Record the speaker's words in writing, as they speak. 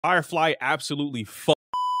Firefly absolutely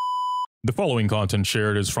The following content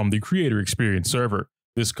shared is from the Creator Experience server.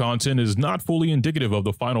 This content is not fully indicative of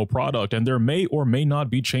the final product, and there may or may not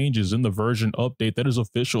be changes in the version update that is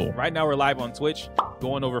official. Right now we're live on Twitch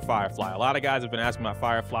going over Firefly. A lot of guys have been asking about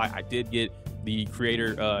Firefly. I did get the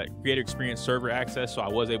Creator Experience server access, so I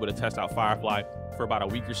was able to test out Firefly for about a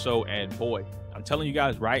week or so, and boy, I'm telling you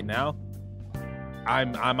guys right now,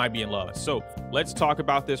 I might be in love. So let's talk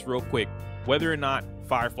about this real quick. Whether or not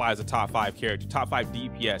Firefly is a top 5 character, top 5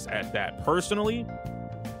 DPS at that. Personally,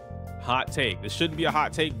 hot take. This shouldn't be a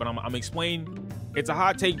hot take, but I'm explaining. It's a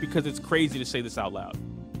hot take because it's crazy to say this out loud.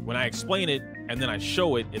 When I explain it and then I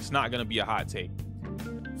show it, it's not going to be a hot take.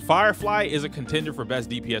 Firefly is a contender for best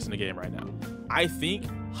DPS in the game right now. I think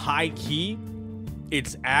high key,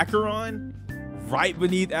 it's Acheron. Right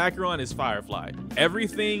beneath Acheron is Firefly.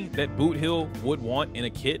 Everything that Boot Hill would want in a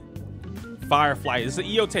kit, Firefly is an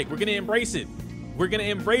EO take. We're going to embrace it. We're going to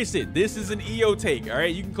embrace it. This is an EO take, all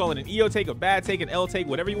right? You can call it an EO take, a bad take, an L take,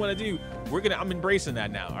 whatever you want to do. I'm embracing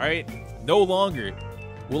that now, all right? No longer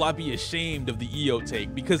will I be ashamed of the EO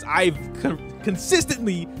take because I've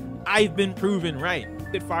consistently been proven right.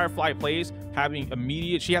 That Firefly plays having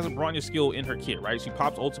immediate, she has a Bronya skill in her kit, right? She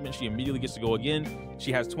pops ultimate, she immediately gets to go again.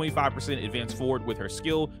 She has 25% advance forward with her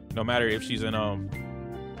skill, no matter if she's in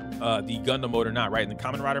the Gundam mode or not, right? In the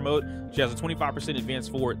Kamen Rider mode, she has a 25% advance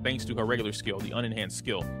forward thanks to her regular skill, the unenhanced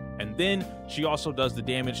skill. And then she also does the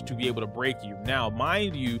damage to be able to break you. Now,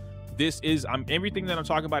 mind you, this is, everything that I'm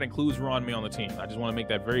talking about includes Ruan-Mei on the team. I just want to make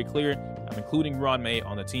that very clear. I'm including Ruan-Mei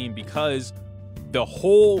on the team because the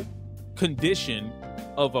whole condition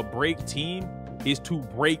of a break team is to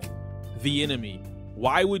break the enemy.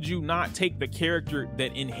 Why would you not take the character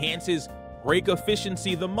that enhances break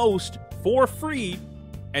efficiency the most for free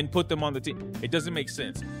and put them on the team? It doesn't make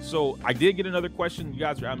sense. So I did get another question. You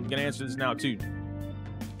guys, I'm gonna answer this now too.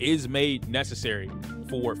 Is Mei necessary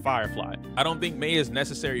for Firefly? I don't think Mei is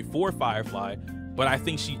necessary for Firefly, but I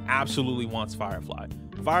think she absolutely wants Firefly.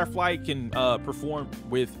 Firefly can perform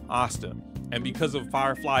with Asta, and because of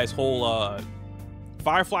Firefly's whole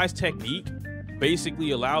Firefly's technique basically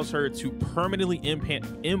allows her to permanently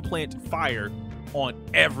implant fire on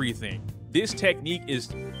everything. This technique is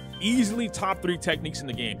easily top 3 techniques in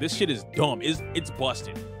the game. This shit is dumb. It's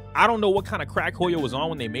busted. I don't know what kind of crack Hoyo was on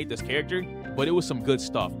when they made this character, but it was some good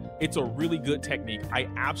stuff. It's a really good technique. I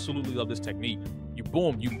absolutely love this technique.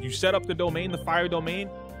 You set up the domain, the fire domain,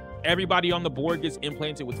 everybody on the board gets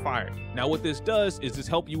implanted with fire. Now what this does is this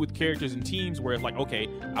help you with characters and teams where it's like, okay,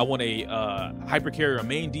 I want a hyper carrier, a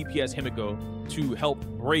main DPS Himiko to help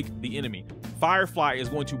break the enemy. Firefly is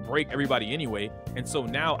going to break everybody anyway, and so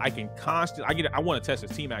now I can I want to test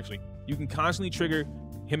this team actually. You can constantly trigger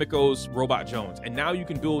Himiko's Robot Jones, and now you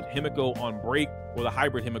can build Himiko on break with a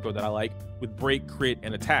hybrid Himiko that I like with break, crit,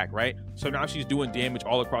 and attack, right? So now she's doing damage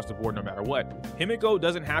all across the board no matter what. Himiko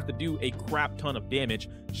doesn't have to do a crap ton of damage.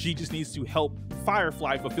 She just needs to help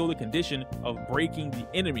Firefly fulfill the condition of breaking the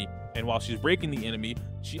enemy. And while she's breaking the enemy,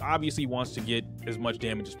 she obviously wants to get as much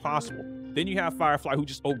damage as possible. Then you have Firefly who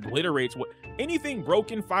just obliterates anything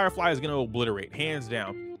broken. Firefly is going to obliterate, hands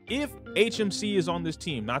down. If HMC is on this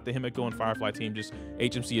team, not the Himiko and Firefly team, just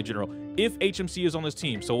HMC in general. If HMC is on this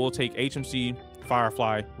team, so we'll take HMC,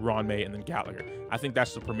 Firefly, Ruan-Mei, and then Gallagher. I think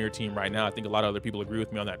that's the premier team right now. I think a lot of other people agree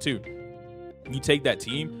with me on that too. You take that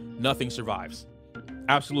team, nothing survives.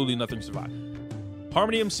 Absolutely nothing survives.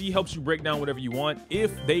 Harmony MC helps you break down whatever you want.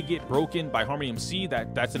 If they get broken by Harmony MC,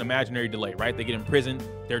 that's an imaginary delay, right? They get imprisoned,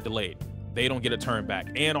 they're delayed. They don't get a turn back.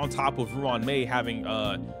 And on top of Ruan-Mei having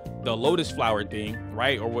the lotus flower thing,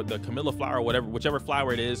 right? Or with the Camilla flower, whichever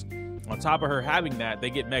flower it is, on top of her having that, they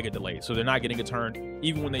get mega delayed. So they're not getting a turn.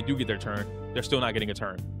 Even when they do get their turn, they're still not getting a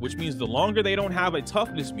turn, which means the longer they don't have a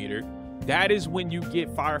toughness meter, that is when you get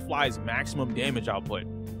Firefly's maximum damage output.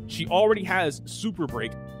 She already has Super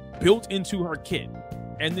Break built into her kit,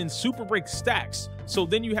 and then Super Break stacks. So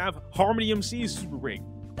then you have Harmony MC's Super Break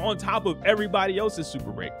on top of everybody else's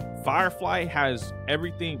Super Break. Firefly has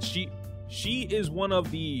everything. She is one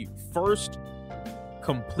of the first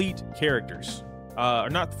complete characters, or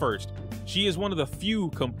not first. She is one of the few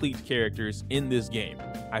complete characters in this game.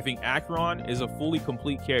 I think Acheron is a fully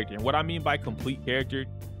complete character. And what I mean by complete character,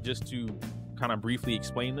 just to kind of briefly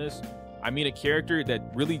explain this, I mean a character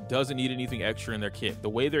that really doesn't need anything extra in their kit. The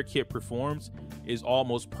way their kit performs is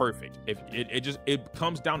almost perfect. It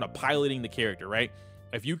comes down to piloting the character, right?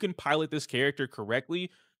 If you can pilot this character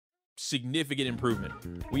correctly, significant improvement.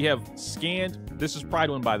 We have scanned, this is Pride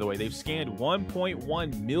One by the way, they've scanned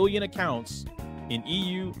 1.1 million accounts in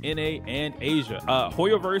EU, NA, and Asia.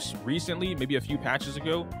 Hoyoverse recently, maybe a few patches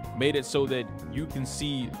ago, made it so that you can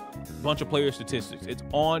see a bunch of player statistics. It's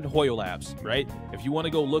on Hoyo Labs, right? If you want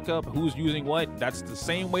to go look up who's using what, that's the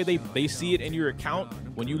same way they see it in your account.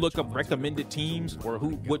 When you look up recommended teams or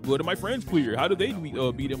what do my friends clear? How do they beat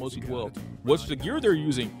MOC12? What's the gear they're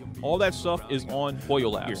using? All that stuff is on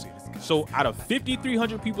Hoyo Labs. So out of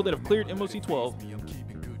 5,300 people that have cleared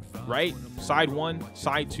MOC12, right? Side 1,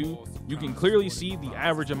 side 2, you can clearly see the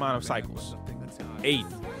average amount of cycles. 8,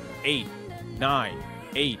 8, 9,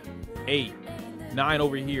 8, 8, 9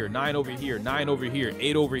 over here, 9 over here, 9 over here,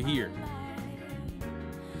 8 over here.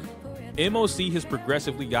 MOC has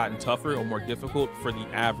progressively gotten tougher or more difficult for the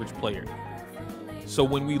average player. So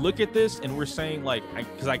when we look at this and we're saying, like,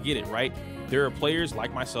 because I get it, right? There are players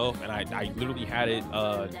like myself, and I literally had it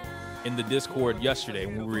in the Discord yesterday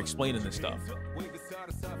when we were explaining this stuff.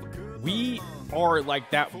 We are like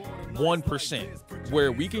that 1%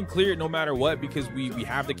 where we can clear it no matter what because we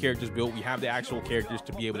have the characters built, we have the actual characters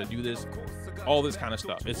to be able to do this, all this kind of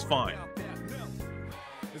stuff. It's fine.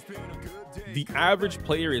 The average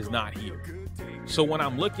player is not here. So when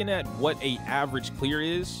I'm looking at what a average clear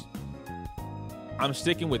is, I'm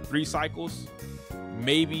sticking with 3 cycles.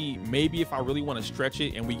 Maybe if I really want to stretch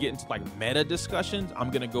it and we get into like meta discussions, I'm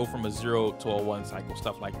gonna go from a 0 to a 1 cycle,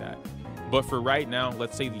 stuff like that. But for right now,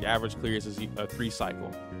 let's say the average clears is a 3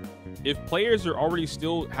 cycle. If players are already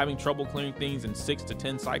still having trouble clearing things in 6 to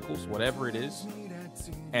 10 cycles, whatever it is,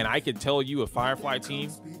 and I could tell you a Firefly team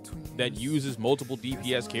that uses multiple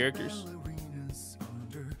DPS characters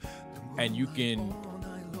and you can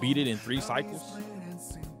beat it in 3 cycles,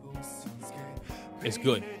 it's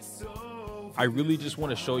good. I really just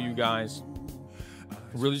want to show you guys,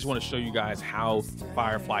 how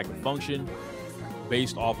Firefly can function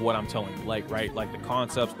based off what I'm telling you. Like the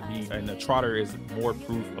concepts, and the trotter is more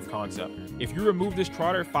proof of concept. If you remove this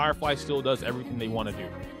trotter, Firefly still does everything they want to do.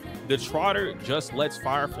 The trotter just lets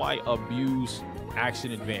Firefly abuse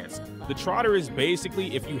action advance. The trotter is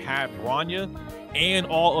basically if you had Bronya and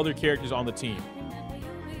all other characters on the team.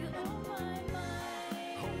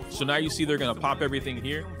 So now you see they're gonna pop everything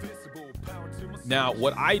here. Now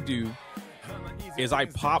what I do is I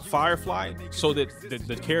pop Firefly so that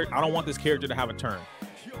the character, I don't want this character to have a turn.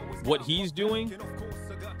 What he's doing,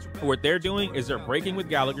 or what they're doing, is they're breaking with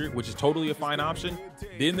Gallagher, which is totally a fine option.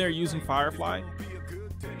 Then they're using Firefly,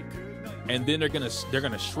 and then they're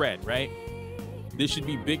gonna shred, right? This should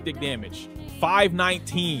be big damage.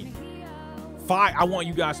 519. I want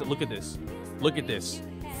you guys to look at this. Look at this.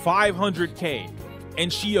 500k,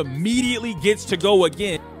 and she immediately gets to go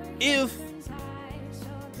again if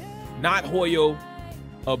not Hoyo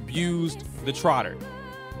abused the trotter.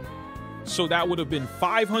 So that would have been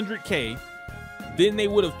 500k. Then they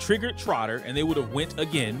would have triggered trotter and they would have went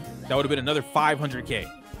again. That would have been another 500k.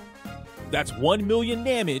 That's 1 million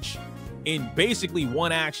damage in basically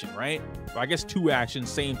 1 action, right? Or I guess 2 actions,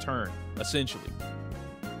 same turn, essentially.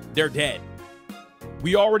 They're dead.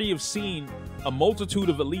 We already have seen a multitude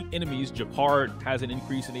of elite enemies. Japard has an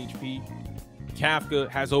increase in HP. Kafka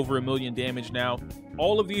has over 1 million damage now.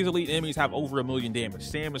 All of these elite enemies have over 1 million damage.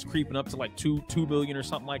 Sam is creeping up to like 2 million or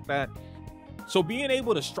something like that. So being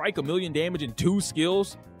able to strike 1 million damage in 2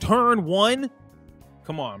 skills, turn 1,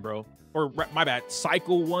 come on, bro. Or my bad,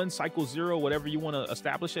 cycle 1, cycle 0, whatever you want to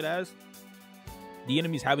establish it as. The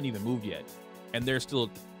enemies haven't even moved yet, and there's still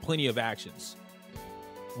plenty of actions.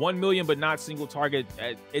 1 million, but not single target.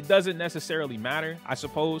 It doesn't necessarily matter, I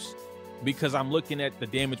suppose, because I'm looking at the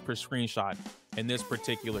damage per screenshot in this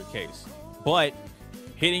particular case. But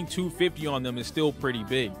hitting 250 on them is still pretty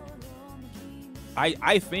big.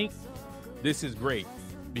 I think this is great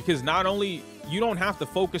because not only you don't have to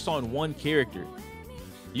focus on one character,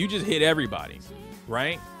 you just hit everybody,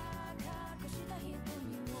 right?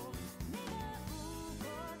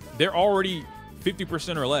 They're already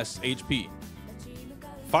 50% or less HP.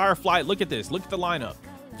 Firefly, look at this. Look at the lineup.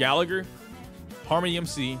 Gallagher, Harmony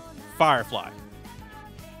MC, Firefly.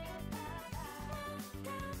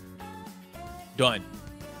 Done.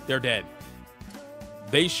 They're dead.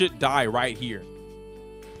 They should die right here.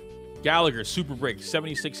 Gallagher, super break,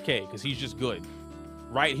 76k, because he's just good.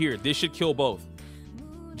 Right here. This should kill both.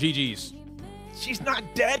 GG's. She's not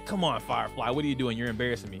dead. Come on, Firefly. What are you doing? You're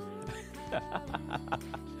embarrassing me.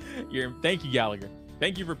 Thank you, Gallagher.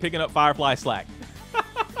 Thank you for picking up Firefly slack.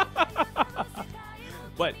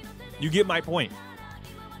 But you get my point.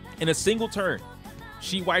 In a single turn,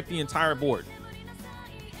 she wiped the entire board.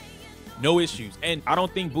 No issues. And I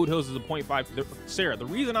don't think Boot Hills is a 0.5. Sarah, the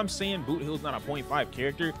reason I'm saying Boot Hills not a 0.5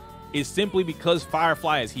 character is simply because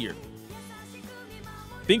Firefly is here.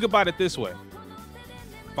 Think about it this way.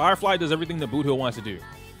 Firefly does everything that Boot Hill wants to do,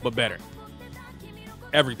 but better.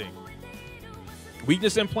 Everything.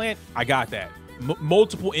 Weakness implant, I got that.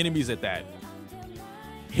 Multiple enemies at that.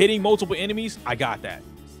 Hitting multiple enemies, I got that.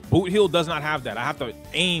 Boot Hill does not have that. I have to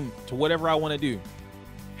aim to whatever I want to do.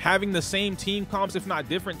 Having the same team comps, if not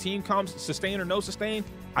different team comps, sustain or no sustain,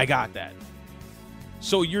 I got that.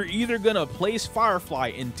 So you're either going to place Firefly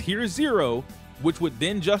in tier 0, which would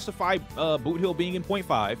then justify Boot Hill being in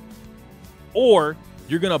 0.5, or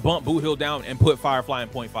you're going to bump Boot Hill down and put Firefly in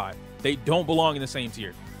 0.5. They don't belong in the same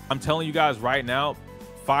tier. I'm telling you guys right now,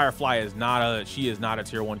 Firefly is not a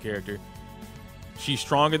tier 1 character. She's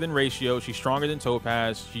stronger than Ratio. She's stronger than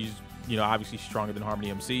Topaz. She's, obviously stronger than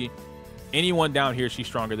Harmony MC. Anyone down here, she's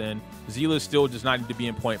stronger than. Zila still does not need to be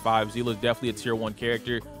in 0.5. Zila is definitely a tier 1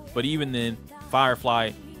 character. But even then,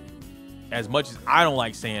 Firefly, as much as I don't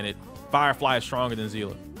like saying it, Firefly is stronger than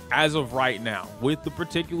Zila. As of right now, with the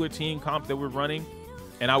particular team comp that we're running,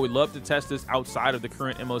 and I would love to test this outside of the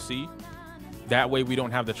current MOC. That way we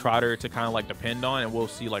don't have the Trotter to kind of like depend on, and we'll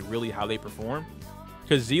see like really how they perform.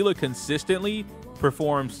 Because Zila consistently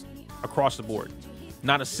performs across the board.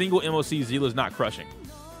 Not a single MOC Zila's not crushing.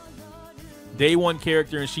 Day 1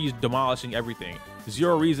 character and she's demolishing everything.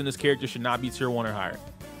 Zero reason this character should not be tier 1 or higher.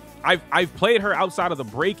 I've played her outside of the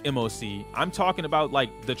break MOC. I'm talking about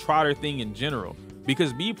like the Trotter thing in general.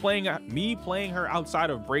 Because me playing her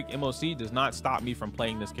outside of break MOC does not stop me from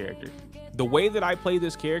playing this character. The way that I play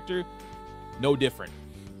this character, no different.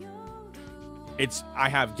 I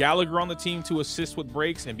have Gallagher on the team to assist with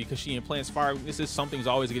breaks, and because she implants fire weaknesses, something's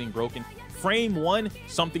always getting broken. Frame 1,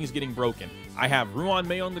 something's getting broken. I have Ruan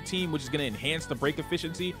May on the team, which is going to enhance the break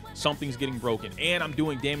efficiency. Something's getting broken. And I'm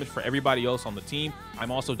doing damage for everybody else on the team.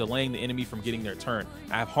 I'm also delaying the enemy from getting their turn.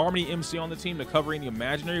 I have Harmony MC on the team to cover any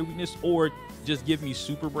imaginary weakness or just give me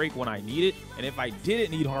super break when I need it. And if I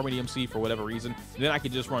didn't need Harmony MC for whatever reason, then I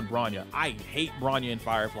could just run Bronya. I hate Bronya and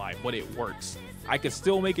Firefly, but it works. I could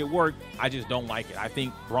still make it work. I just don't like it. I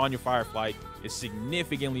think Bronya Firefly is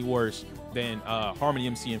significantly worse than Harmony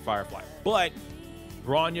MC and Firefly. But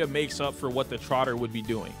Bronya makes up for what the Trotter would be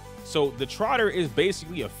doing. So the Trotter is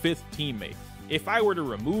basically a 5th teammate. If I were to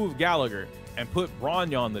remove Gallagher and put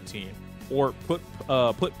Bronya on the team, or put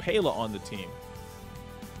Pela on the team,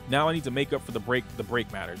 now I need to make up for the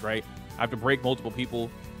break matters, right? I have to break multiple people,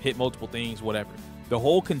 hit multiple things, whatever. The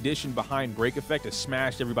whole condition behind break effect is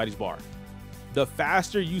smash everybody's bar. The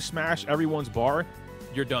faster you smash everyone's bar,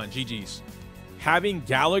 you're done. GG's. Having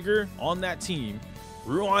Gallagher on that team,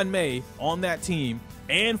 Ruan May on that team,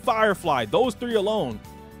 and Firefly, those 3 alone,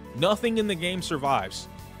 nothing in the game survives.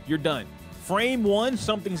 You're done. Frame 1,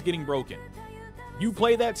 something's getting broken. You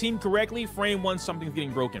play that team correctly, frame 1, something's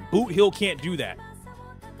getting broken. Boot Hill can't do that.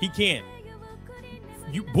 He can't.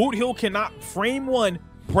 Boot Hill cannot, frame 1,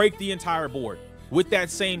 break the entire board with that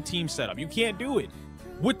same team setup. You can't do it.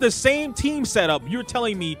 With the same team setup, you're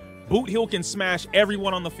telling me Boot Hill can smash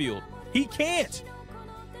everyone on the field. He can't.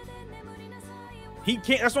 He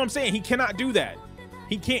can't. That's what I'm saying. He cannot do that.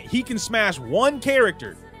 He can't. He can smash 1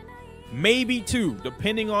 character, maybe 2,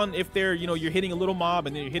 depending on if they're, you're hitting a little mob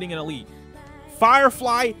and then you're hitting an elite.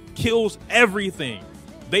 Firefly kills everything.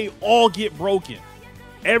 They all get broken.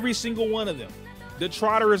 Every single one of them. The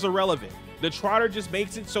Trotter is irrelevant. The Trotter just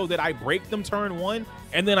makes it so that I break them turn 1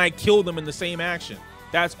 and then I kill them in the same action.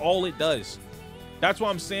 That's all it does. That's why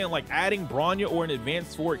I'm saying, like, adding Bronya or an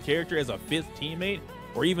advanced forward character as a 5th teammate,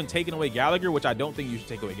 or even taking away Gallagher, which I don't think you should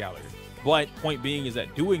take away Gallagher. But point being is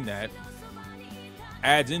that doing that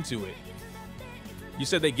adds into it. You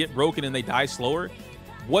said they get broken and they die slower.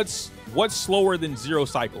 What's slower than 0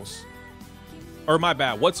 cycles? Or my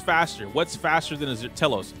bad, what's faster? What's faster than a 0?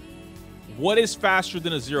 Tell us. What is faster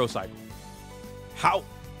than a 0 cycle? How?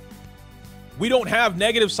 We don't have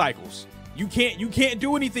negative cycles. You can't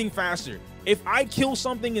do anything faster. If I kill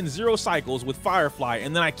something in 0 cycles with Firefly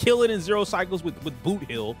and then I kill it in 0 cycles with Boot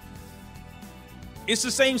Hill, it's the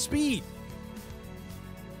same speed.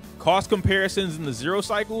 Cost comparisons in the 0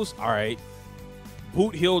 cycles, all right.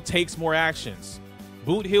 Boot Hill takes more actions.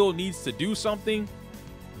 Boot Hill needs to do something,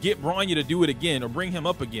 get Bronya to do it again or bring him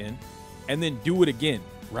up again, and then do it again,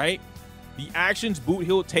 right? The actions Boot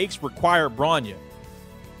Hill takes require Bronya.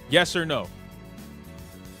 Yes or no?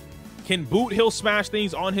 Can Boot Hill smash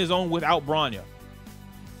things on his own without Bronya?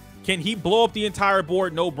 Can he blow up the entire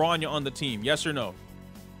board, no Bronya on the team? Yes or no?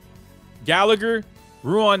 Gallagher,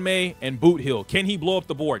 Ruan May, and Boot Hill. Can he blow up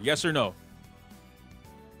the board? Yes or no?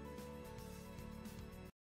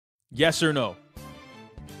 Yes or no?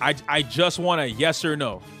 I just want a yes or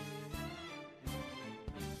no.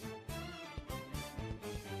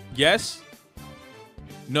 Yes?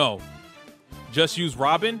 No. Just use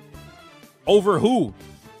Robin? Over who?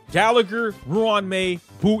 Gallagher, Ruan May,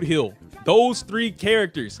 Boot Hill. Those 3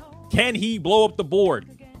 characters. Can he blow up the board?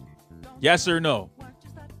 Yes or no?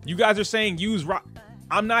 You guys are saying use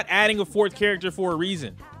I'm not adding a 4th character for a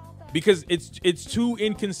reason. Because it's too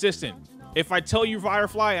inconsistent. If I tell you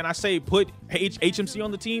Firefly and I say put HMC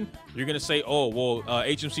on the team, you're going to say, oh, well,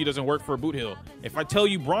 HMC doesn't work for Boot Hill. If I tell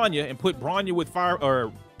you Bronya and put Bronya with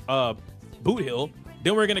Boot Hill,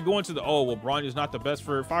 then we're going to go into the, oh, well, Bronya's not the best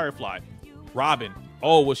for Firefly. Robin.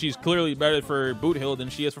 Oh, well, she's clearly better for Boot Hill than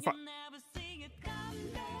she is for Firefly.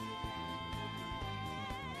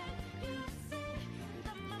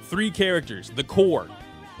 Three characters. The core.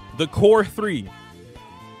 The core 3.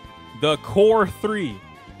 The core 3.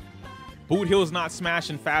 Boot Hill is not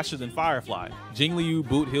smashing faster than Firefly. Jingliu,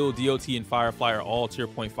 Boot Hill, DOT, and Firefly are all tier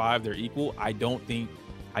 0.5. They're equal. I don't think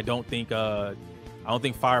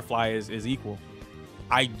Firefly is equal.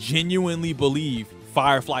 I genuinely believe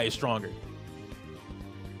Firefly is stronger.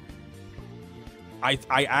 I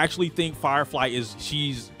actually think Firefly I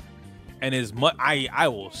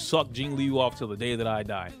will suck Jingliu off till the day that I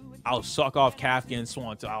die. I'll suck off Kafka and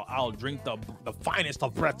Swan till I'll drink the finest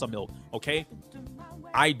of breast of milk. Okay.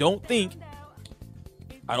 I don't think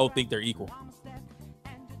they're equal.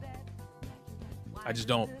 I just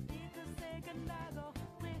don't.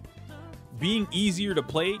 Being easier to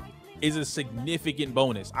play is a significant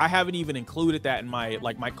bonus. I haven't even included that in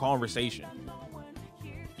my conversation.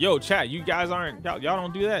 Yo, chat, you guys y'all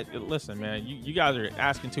don't do that. Listen, man, you guys are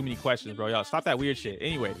asking too many questions, bro. Y'all stop that weird shit.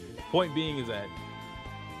 Anyway, point being is that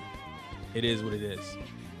it is what it is.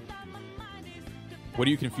 What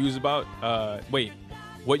are you confused about? Wait.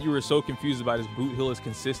 What you were so confused about is Boot Hill is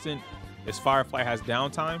consistent, is Firefly has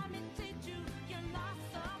downtime.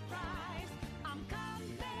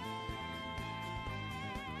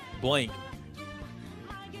 Blank.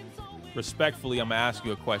 Respectfully, I'm gonna ask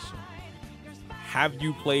you a question. Have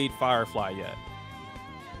you played Firefly yet?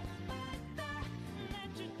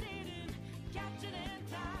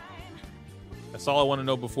 That's all I want to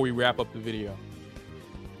know before we wrap up the video.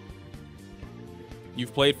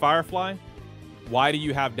 You've played Firefly? Why do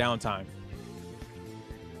you have downtime?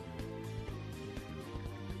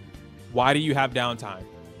 Why do you have downtime?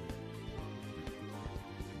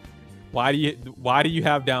 Why do you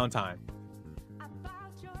have downtime?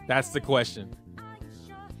 That's the question.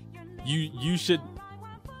 You should.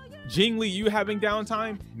 Jingli, you having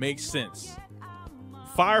downtime makes sense.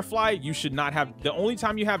 Firefly, you should not have. The only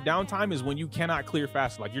time you have downtime is when you cannot clear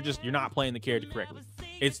fast. Like you're not playing the character correctly.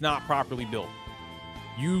 It's not properly built.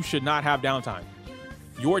 You should not have downtime.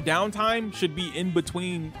 Your downtime should be in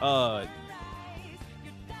between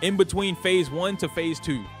phase 1 to phase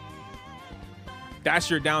 2. That's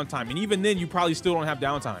your downtime. And even then, you probably still don't have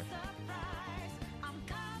downtime.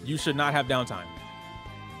 You should not have downtime.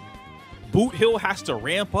 Boot Hill has to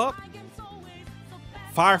ramp up.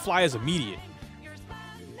 Firefly is immediate.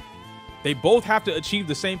 They both have to achieve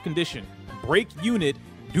the same condition. Break unit,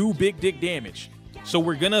 do big dick damage. So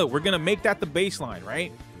we're gonna make that the baseline,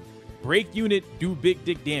 right? Break unit, do big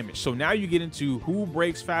dick damage. So now you get into who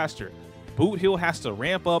breaks faster. Boot Hill has to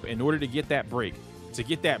ramp up in order to get that break. To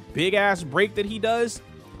get that big ass break that he does,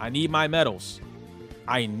 I need my medals.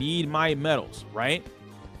 I need my medals, right?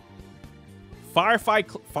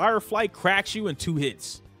 Firefly cracks you in 2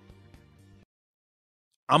 hits.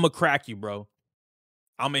 I'ma crack you, bro.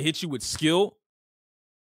 I'ma hit you with skill.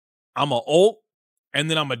 I'ma ult, and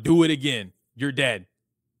then I'ma do it again. You're dead.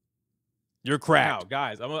 You're cracked. Now,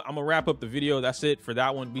 guys, I'm gonna wrap up the video. That's it for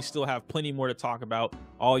that one. We still have plenty more to talk about.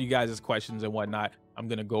 All you guys' questions and whatnot. I'm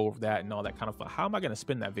gonna go over that and all that kind of stuff. How am I gonna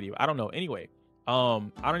spin that video? I don't know. Anyway, I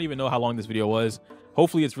don't even know how long this video was.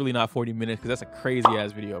 Hopefully it's really not 40 minutes because that's a crazy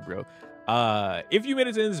ass video, bro. If you made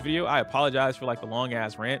it to this video, I apologize for like the long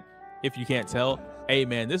ass rant. If you can't tell, hey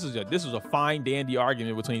man, this was a fine dandy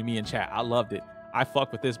argument between me and chat. I loved it. I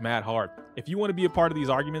fuck with this mad hard. If you want to be a part of these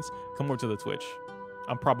arguments, come over to the Twitch.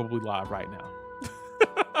 I'm probably live right now.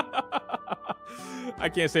 I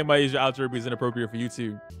can't say my Asia outro is inappropriate for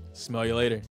YouTube. Smell you later.